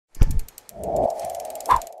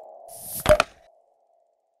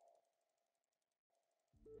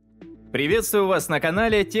Приветствую вас на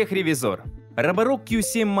канале Техревизор. Roborock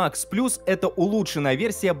Q7 Max Plus – это улучшенная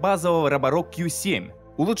версия базового Roborock Q7.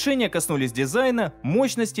 Улучшения коснулись дизайна,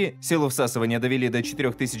 мощности, силу всасывания довели до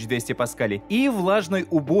 4200 паскалей и влажной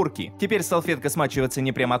уборки. Теперь салфетка смачивается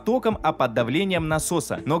не прямотоком, а под давлением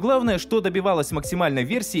насоса. Но главное, что добивалось в максимальной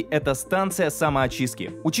версии, это станция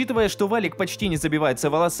самоочистки. Учитывая, что валик почти не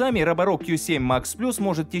забивается волосами, Roborock Q7 Max Plus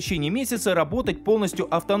может в течение месяца работать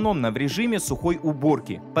полностью автономно в режиме сухой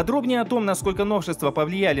уборки. Подробнее о том, насколько новшества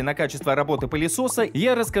повлияли на качество работы пылесоса,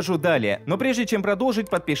 я расскажу далее. Но прежде чем продолжить,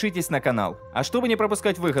 подпишитесь на канал. А чтобы не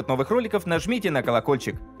пропускать выход новых роликов, нажмите на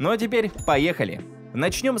колокольчик. Ну а теперь поехали!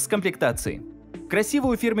 Начнем с комплектации.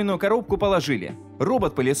 Красивую фирменную коробку положили.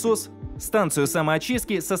 Робот-пылесос, станцию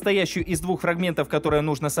самоочистки, состоящую из двух фрагментов, которые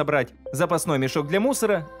нужно собрать, запасной мешок для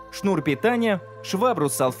мусора, шнур питания, швабру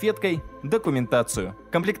с салфеткой, документацию.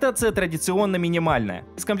 Комплектация традиционно минимальная.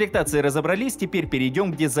 С комплектацией разобрались, теперь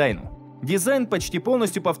перейдем к дизайну. Дизайн почти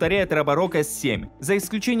полностью повторяет Roborock S7, за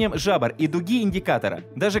исключением жабр и дуги индикатора.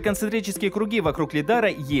 Даже концентрические круги вокруг лидара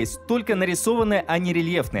есть, только нарисованные, а не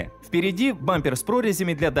рельефные. Впереди бампер с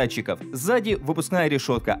прорезями для датчиков, сзади выпускная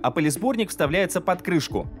решетка, а пылесборник вставляется под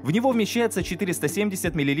крышку. В него вмещается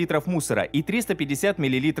 470 мл мусора и 350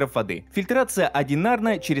 мл воды. Фильтрация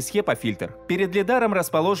одинарная через HEPA-фильтр. Перед лидаром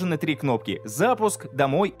расположены три кнопки – запуск,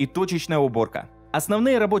 домой и точечная уборка.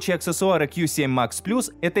 Основные рабочие аксессуары Q7 Max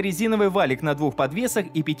Plus – это резиновый валик на двух подвесах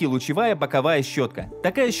и 5-лучевая боковая щетка.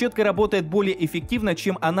 Такая щетка работает более эффективно,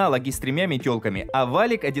 чем аналоги с тремя метелками, а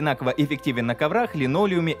валик одинаково эффективен на коврах,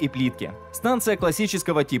 линолеуме и плитке. Станция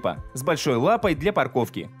классического типа, с большой лапой для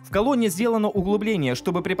парковки. В колонне сделано углубление,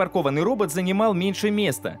 чтобы припаркованный робот занимал меньше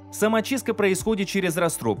места. Самоочистка происходит через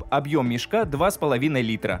раструб, объем мешка 2,5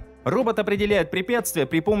 литра. Робот определяет препятствия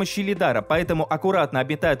при помощи лидара, поэтому аккуратно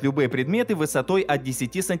обметает любые предметы высотой от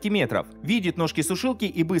 10 см. Видит ножки сушилки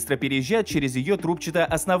и быстро переезжает через ее трубчатое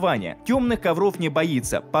основание. Темных ковров не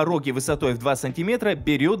боится, пороги высотой в 2 см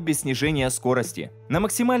берет без снижения скорости. На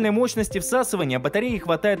максимальной мощности всасывания батареи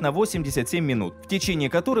хватает на 87 минут, в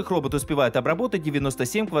течение которых робот успевает обработать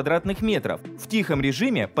 97 квадратных метров. В тихом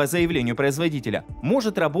режиме, по заявлению производителя,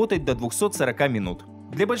 может работать до 240 минут.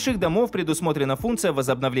 Для больших домов предусмотрена функция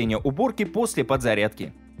возобновления уборки после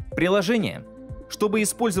подзарядки. Приложение. Чтобы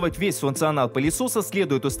использовать весь функционал пылесоса,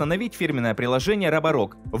 следует установить фирменное приложение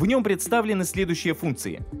Roborock. В нем представлены следующие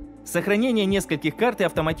функции. Сохранение нескольких карт и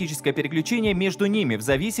автоматическое переключение между ними в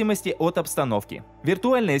зависимости от обстановки.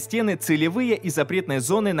 Виртуальные стены, целевые и запретные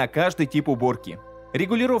зоны на каждый тип уборки.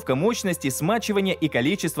 Регулировка мощности, смачивания и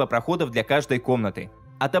количества проходов для каждой комнаты.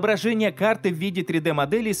 Отображение карты в виде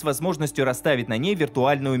 3D-моделей с возможностью расставить на ней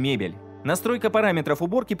виртуальную мебель. Настройка параметров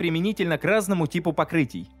уборки применительно к разному типу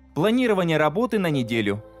покрытий. Планирование работы на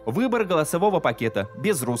неделю. Выбор голосового пакета,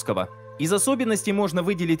 без русского. Из особенностей можно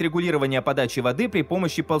выделить регулирование подачи воды при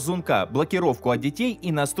помощи ползунка, блокировку от детей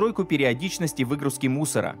и настройку периодичности выгрузки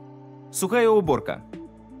мусора. Сухая уборка.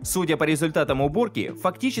 Судя по результатам уборки,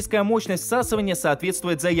 фактическая мощность всасывания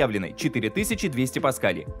соответствует заявленной – 4200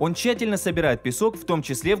 паскалей. Он тщательно собирает песок, в том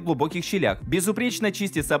числе в глубоких щелях, безупречно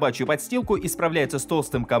чистит собачью подстилку и справляется с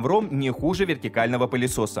толстым ковром не хуже вертикального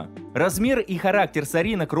пылесоса. Размер и характер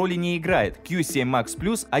соринок роли не играет. Q7 Max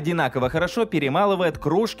Plus одинаково хорошо перемалывает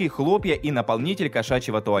крошки, хлопья и наполнитель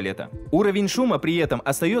кошачьего туалета. Уровень шума при этом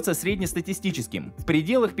остается среднестатистическим, в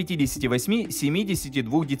пределах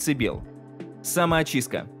 58-72 дБ.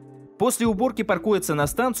 Самоочистка. После уборки паркуется на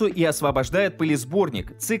станцию и освобождает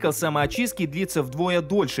пылесборник. Цикл самоочистки длится вдвое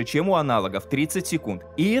дольше, чем у аналогов – 30 секунд.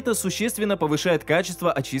 И это существенно повышает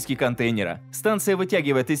качество очистки контейнера. Станция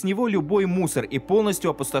вытягивает из него любой мусор и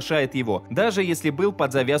полностью опустошает его, даже если был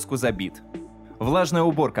под завязку забит. Влажная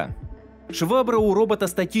уборка. Швабра у робота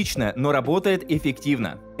статичная, но работает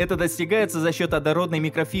эффективно. Это достигается за счет однородной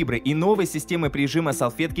микрофибры и новой системы прижима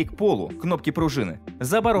салфетки к полу, кнопки пружины.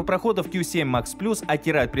 За пару проходов Q7 Max Plus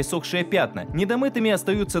оттирает присохшие пятна. Недомытыми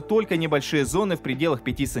остаются только небольшие зоны в пределах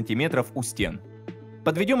 5 см у стен.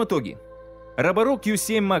 Подведем итоги. Roborock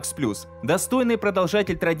Q7 Max Plus – достойный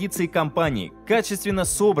продолжатель традиций компании, качественно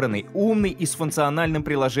собранный, умный и с функциональным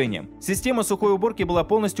приложением. Система сухой уборки была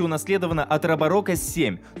полностью унаследована от Roborock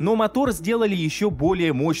S7, но мотор сделали еще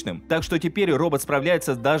более мощным, так что теперь робот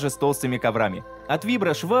справляется даже с толстыми коврами. От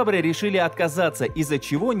виброшвабры решили отказаться, из-за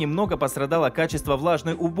чего немного пострадало качество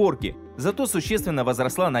влажной уборки, зато существенно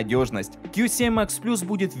возросла надежность. Q7 Max Plus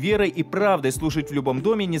будет верой и правдой служить в любом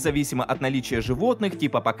доме, независимо от наличия животных,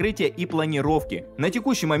 типа покрытия и планировки. На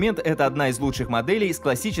текущий момент это одна из лучших моделей с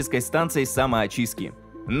классической станцией самоочистки.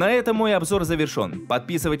 На этом мой обзор завершен.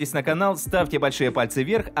 Подписывайтесь на канал, ставьте большие пальцы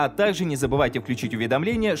вверх, а также не забывайте включить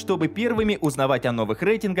уведомления, чтобы первыми узнавать о новых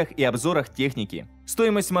рейтингах и обзорах техники.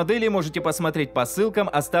 Стоимость модели можете посмотреть по ссылкам,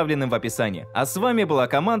 оставленным в описании. А с вами была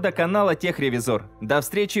команда канала Техревизор. До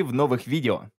встречи в новых видео.